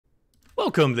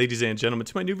Welcome, ladies and gentlemen,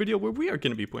 to my new video where we are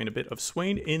going to be playing a bit of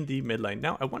Swain in the mid lane.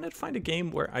 Now, I wanted to find a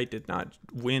game where I did not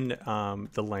win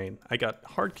the lane. I got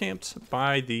hard camped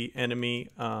by the enemy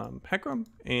Hecarim,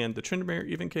 and the Tryndamere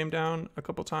even came down a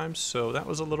couple times, so that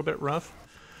was a little bit rough.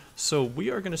 So we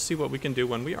are going to see what we can do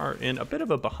when we are in a bit of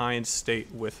a behind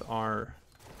state with our...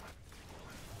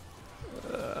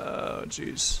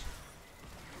 jeez.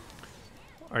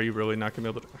 Are you really not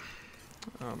going to be able to...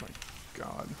 Oh my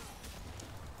god.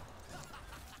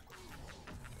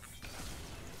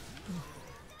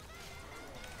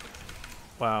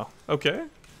 Wow. Okay.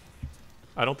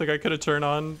 I don't think I could have turned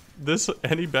on this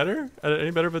any better at any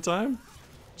better of a time.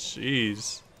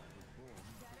 Jeez.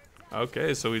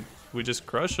 Okay, so we just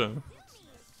crush him.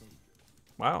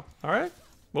 Wow. All right.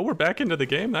 Well, we're back into the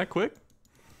game that quick.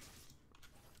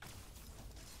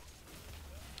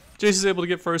 Jayce is able to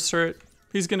get first turret.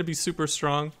 He's going to be super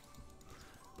strong,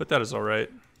 but that is all right.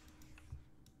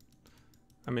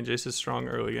 I mean, Jayce is strong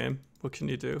early game. What can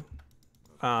you do?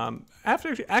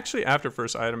 After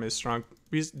first item is strong.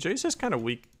 Jayce is kind of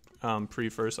weak pre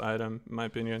first item, in my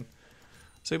opinion.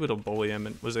 I was able to bully him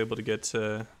and was able to get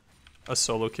to a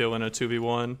solo kill in a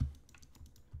 2v1.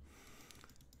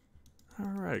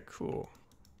 Alright, cool.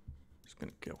 Just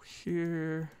gonna go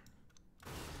here.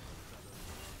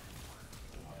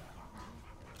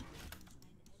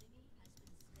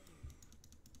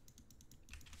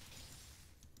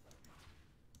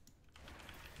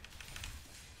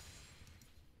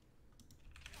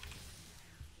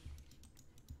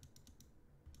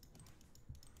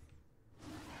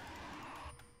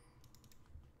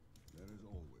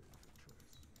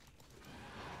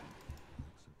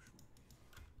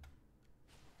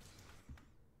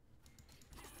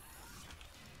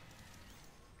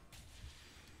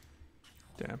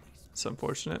 Damn, it's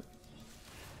unfortunate.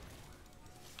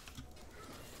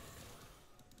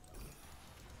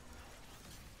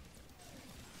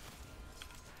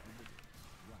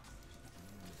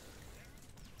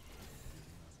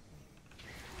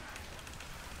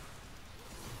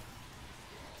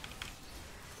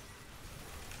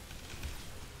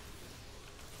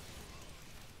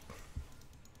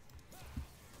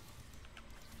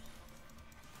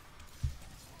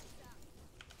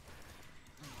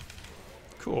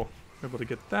 Cool. We're able to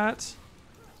get that.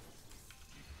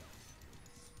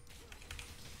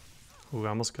 Ooh, I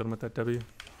almost killed him with that W.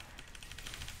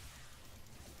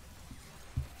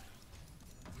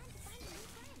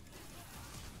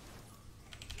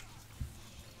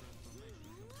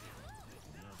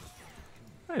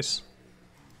 Nice.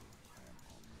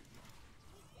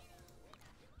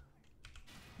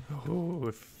 Oh,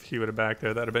 if he would have backed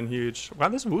there, that'd have been huge. Wow,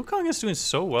 this Wukong is doing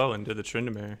so well into the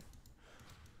Tryndamere.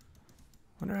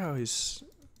 Wonder how he's...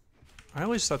 I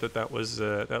always thought that was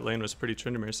that lane was pretty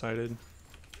Tryndamere sided.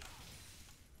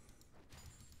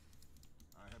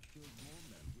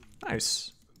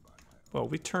 Nice. Well,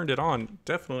 we turned it on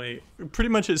definitely pretty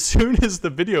much as soon as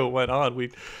the video went on.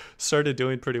 We started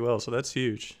doing pretty well, so that's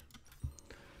huge.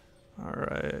 All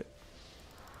right.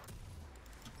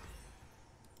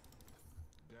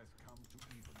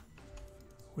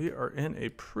 We are in a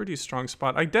pretty strong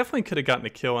spot. I definitely could have gotten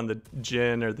a kill on the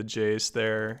Jhin or the Jayce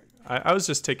there. I was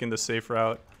just taking the safe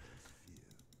route.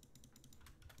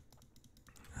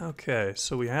 Okay,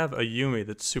 so we have a Yuumi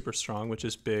that's super strong, which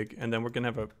is big. And then we're going to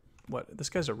have a... What? This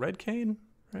guy's a Red Cane,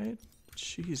 right?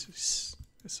 Jesus.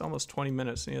 It's almost 20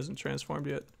 minutes and he hasn't transformed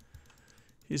yet.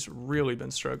 He's really been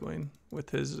struggling with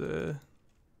his...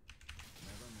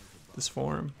 this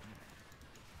form.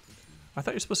 I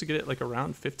thought you're supposed to get it like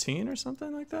around 15 or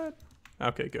something like that.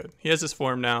 Okay, good. He has his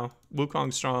form now.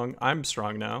 Wukong's strong. I'm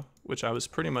strong now, which I was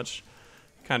pretty much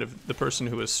kind of the person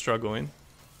who was struggling.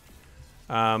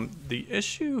 The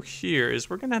issue here is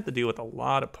we're going to have to deal with a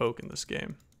lot of poke in this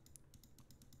game.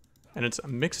 And it's a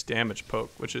mixed damage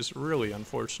poke, which is really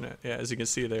unfortunate. Yeah, as you can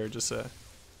see there, just a...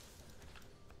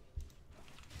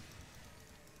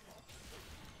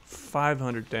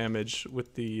 500 damage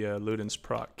with the Luden's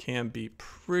proc can be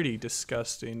pretty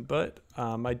disgusting, but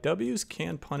my W's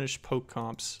can punish poke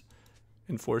comps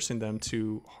in forcing them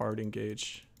to hard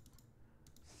engage.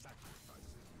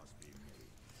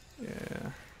 Yeah,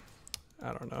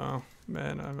 I don't know,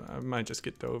 man. I might just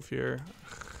get dove here.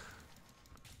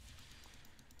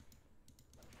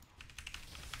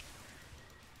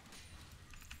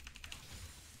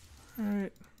 All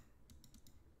right.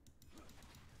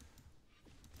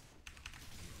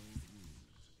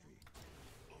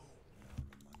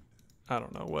 I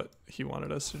don't know what he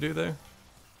wanted us to do there.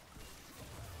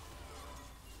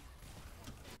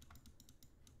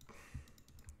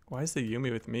 Why is the Yuumi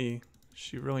with me?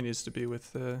 She really needs to be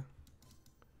with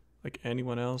like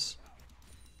anyone else.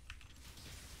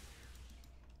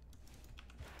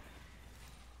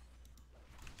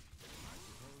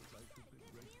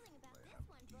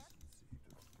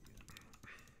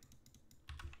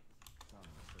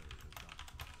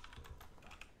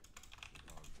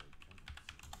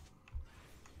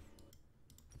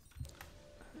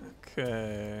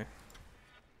 Okay.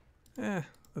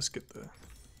 Let's get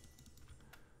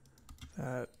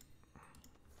that.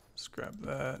 Let's grab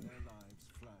that.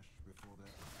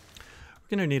 We're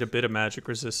gonna need a bit of magic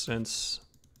resistance.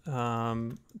 They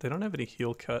don't have any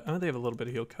heal cut. Oh, they have a little bit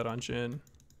of heal cut on Jhin.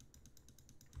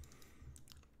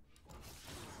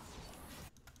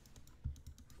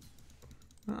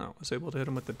 Oh, I was able to hit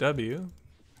him with the W.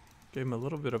 Gave him a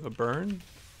little bit of a burn.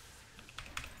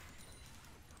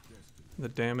 The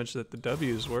damage that the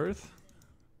W is worth.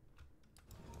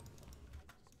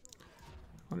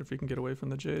 Wonder if he can get away from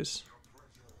the Jayce.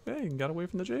 Hey, he got away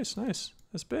from the Jayce. Nice.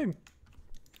 That's big.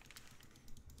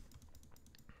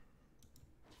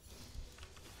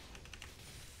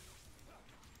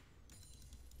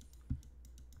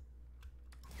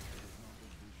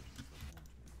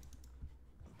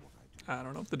 I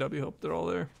don't know if the W helped at all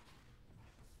there.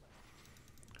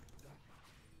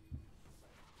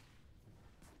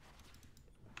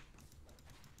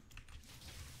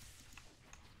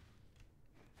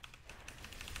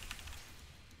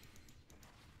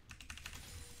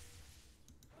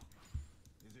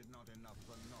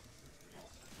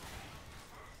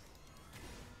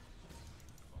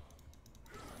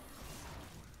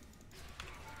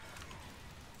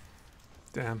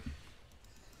 Damn.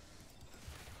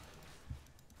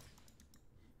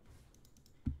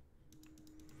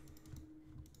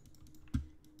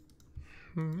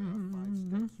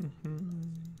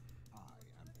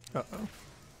 Uh-oh.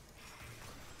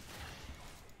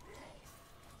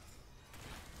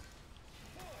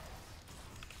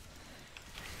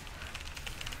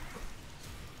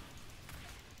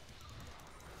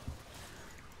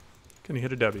 Can he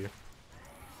hit a W?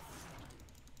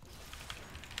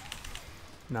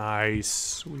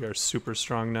 Nice. We are super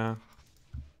strong now.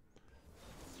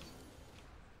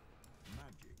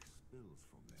 Magic spills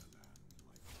from their land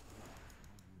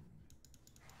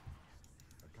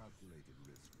like a calculated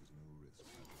risk is no risk.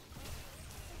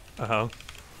 Uh-oh.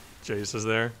 Jayce is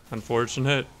there.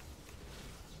 Unfortunate.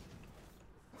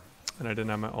 And I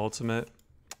didn't have my ultimate.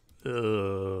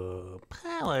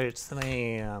 Power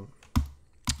slam.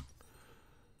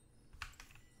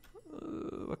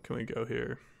 What can we go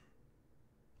here?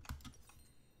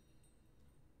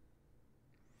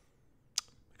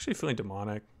 Actually feeling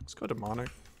demonic. Let's go demonic.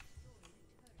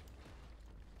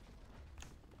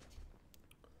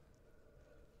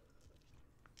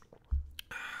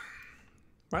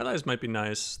 Right eyes might be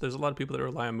nice. There's a lot of people that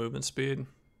rely on movement speed.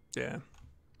 Yeah.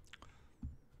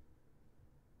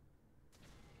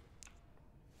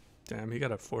 Damn, he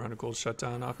got a 400 gold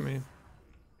shutdown off me.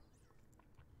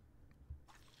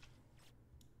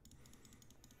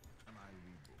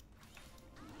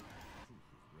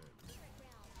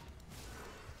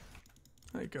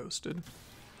 I ghosted.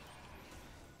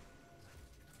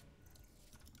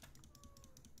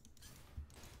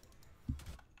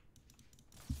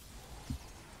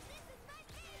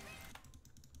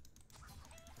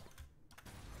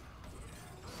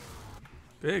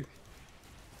 Big.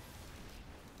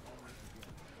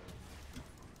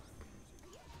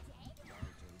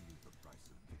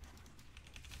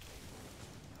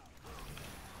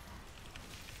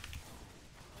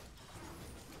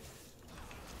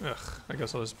 Ugh, I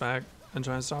guess I'll just back and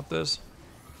try and stop this.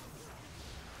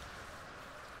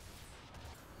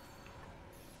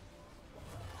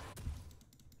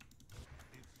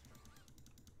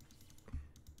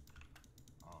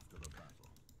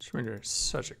 Schminder is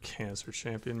such a cancer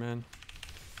champion, man.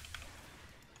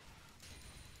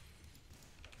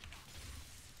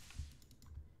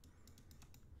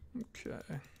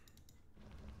 Okay.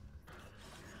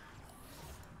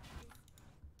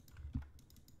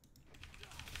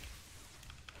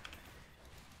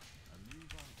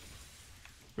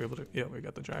 We able to? Yeah, we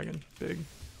got the dragon. Big.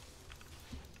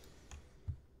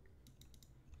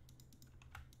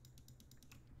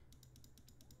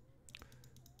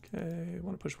 Okay,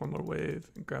 want to push one more wave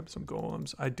and grab some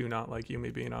golems. I do not like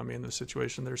Yuumi being on me in this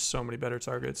situation. There's so many better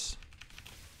targets.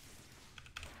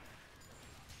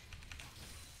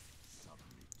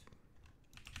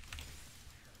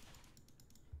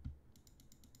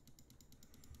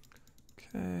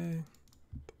 Okay.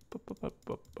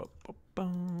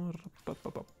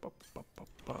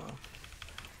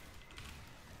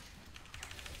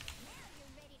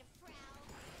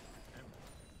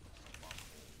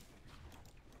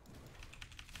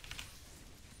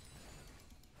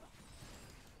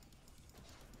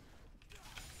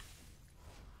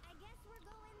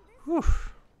 Whew.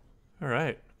 All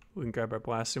right, we can grab our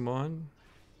blasting one.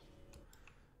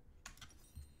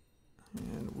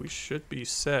 And we should be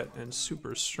set and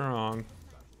super strong.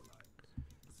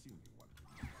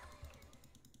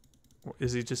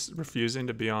 Is he just refusing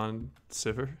to be on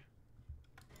Sivir?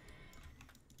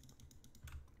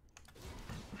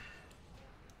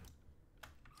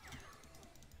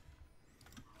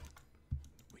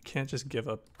 We can't just give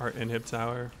up our inhib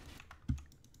tower. To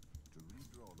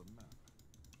redraw the map,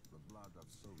 the blood of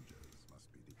soldiers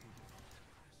must be the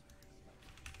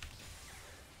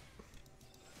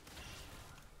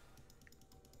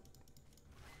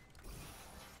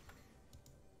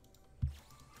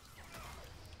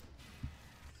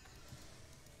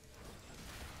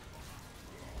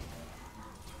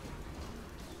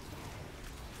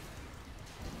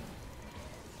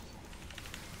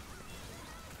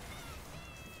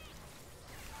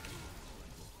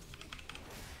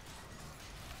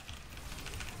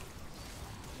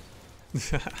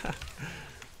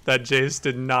That Jayce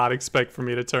did not expect for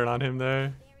me to turn on him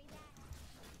there.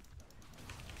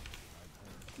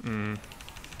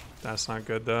 That's not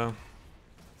good though.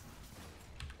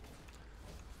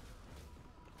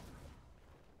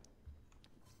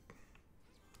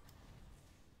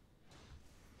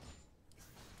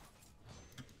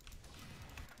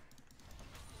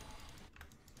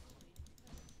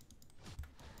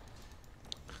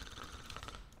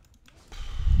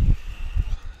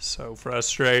 So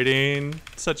frustrating.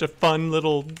 Such a fun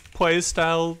little play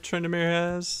style Tryndamere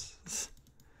has.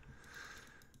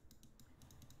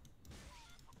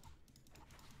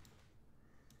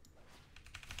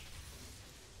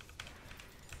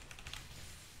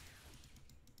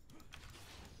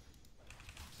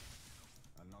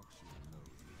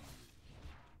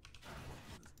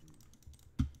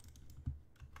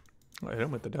 I hit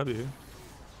him with the W.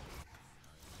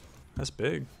 That's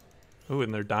big. Ooh,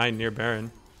 and they're dying near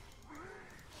Baron.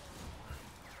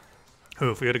 Ooh,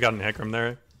 if we would have gotten Hecarim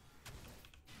there,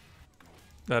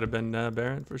 that'd have been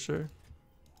Baron for sure.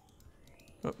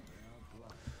 Oh.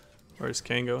 Where's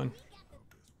Kane going?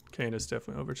 Kane is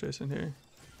definitely over chasing here.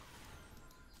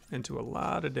 Into a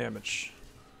lot of damage.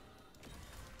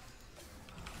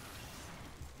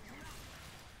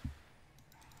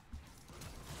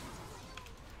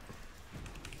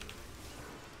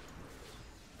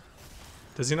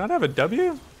 Does he not have a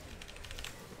W?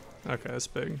 Okay, that's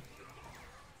big.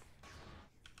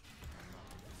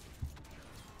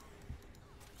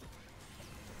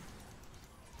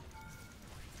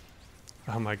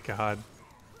 Oh my god.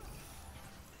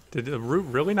 Did the root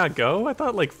really not go? I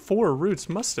thought like 4 roots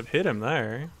must have hit him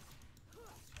there.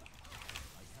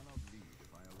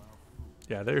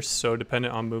 Yeah, they're so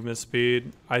dependent on movement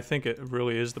speed. I think it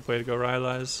really is the play to go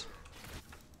Rylai's.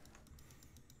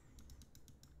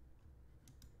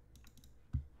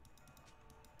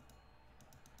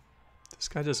 This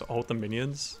guy just ult the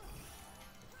minions.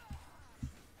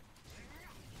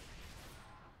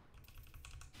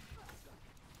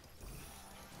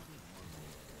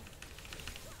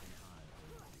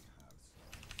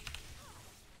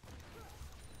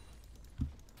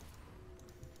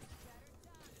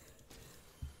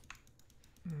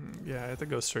 Yeah, I have to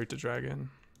go straight to dragon.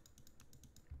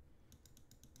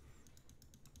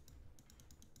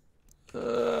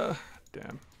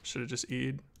 Damn. Should have just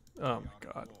E'd. Oh my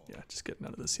god. Yeah, just get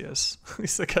none of this, yes. At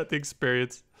least I got the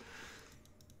experience.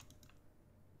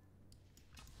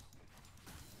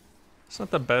 It's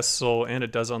not the best soul, and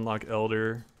it does unlock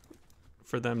Elder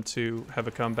for them to have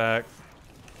a comeback.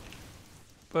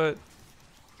 But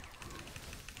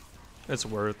it's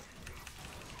worth.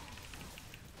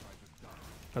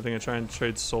 I think I try and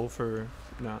trade soul for...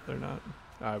 No, they're not.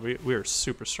 We are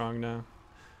super strong now.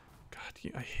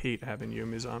 God, I hate having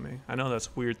Yumi's on me. I know that's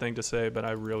a weird thing to say, but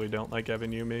I really don't like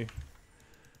having Yumi.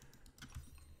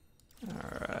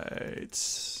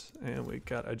 Alright. And we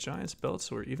got a Giant's Belt,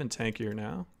 so we're even tankier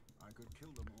now.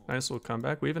 Nice little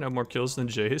comeback. We even have more kills than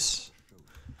Jayce.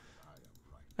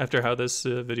 After how this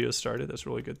video started, that's a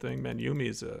really good thing. Man,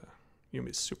 Yumi's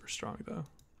super strong, though.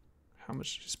 How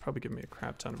much? He's probably giving me a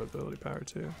crap ton of ability power,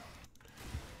 too.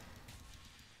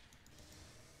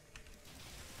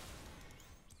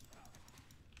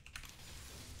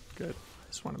 Good.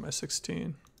 It's one of my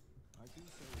 16.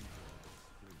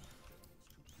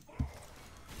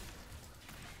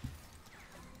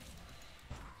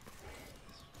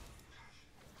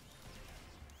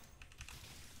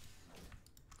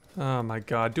 Oh my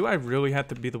god, do I really have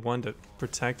to be the one to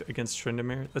protect against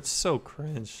Tryndamere? That's so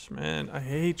cringe, man. I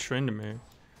hate Tryndamere.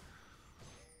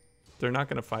 They're not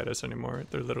gonna fight us anymore.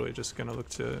 They're literally just gonna look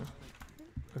to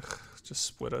just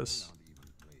split us.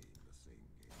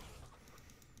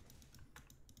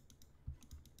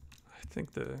 I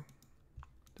think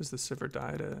does the Sivir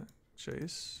die to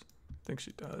Jayce? I think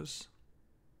she does.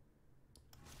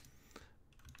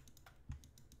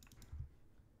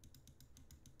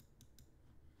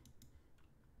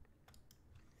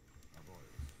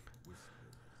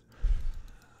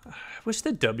 wish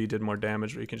the W did more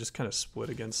damage where you can just kind of split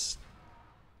against...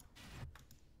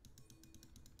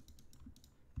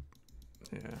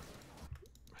 Yeah.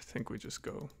 I think we just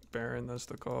go Baron, that's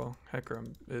the call.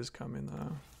 Hecarim is coming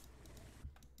though.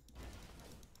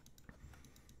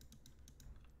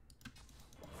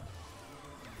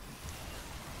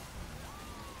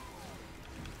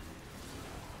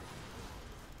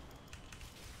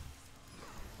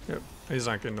 Yep, he's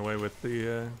not getting away with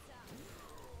the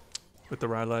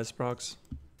Rylai's procs.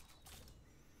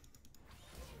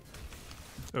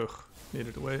 Ugh,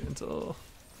 needed to wait until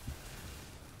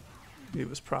he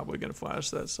was probably gonna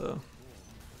flash that, so.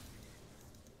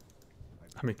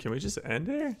 I mean, can we just end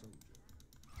here?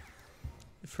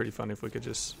 It's pretty funny if we could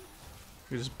just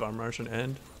bum rush and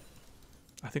end.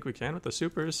 I think we can with the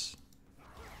supers.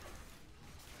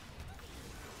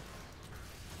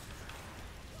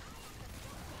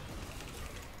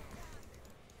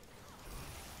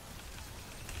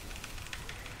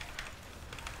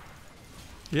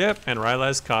 Yep, and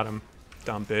Rylai's caught him.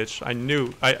 Dumb bitch. I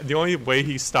knew. The only way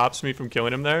he stops me from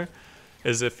killing him there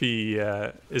is if he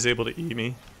is able to eat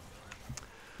me.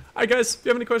 Alright guys, if you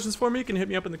have any questions for me, you can hit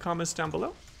me up in the comments down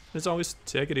below. As always,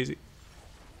 take it easy.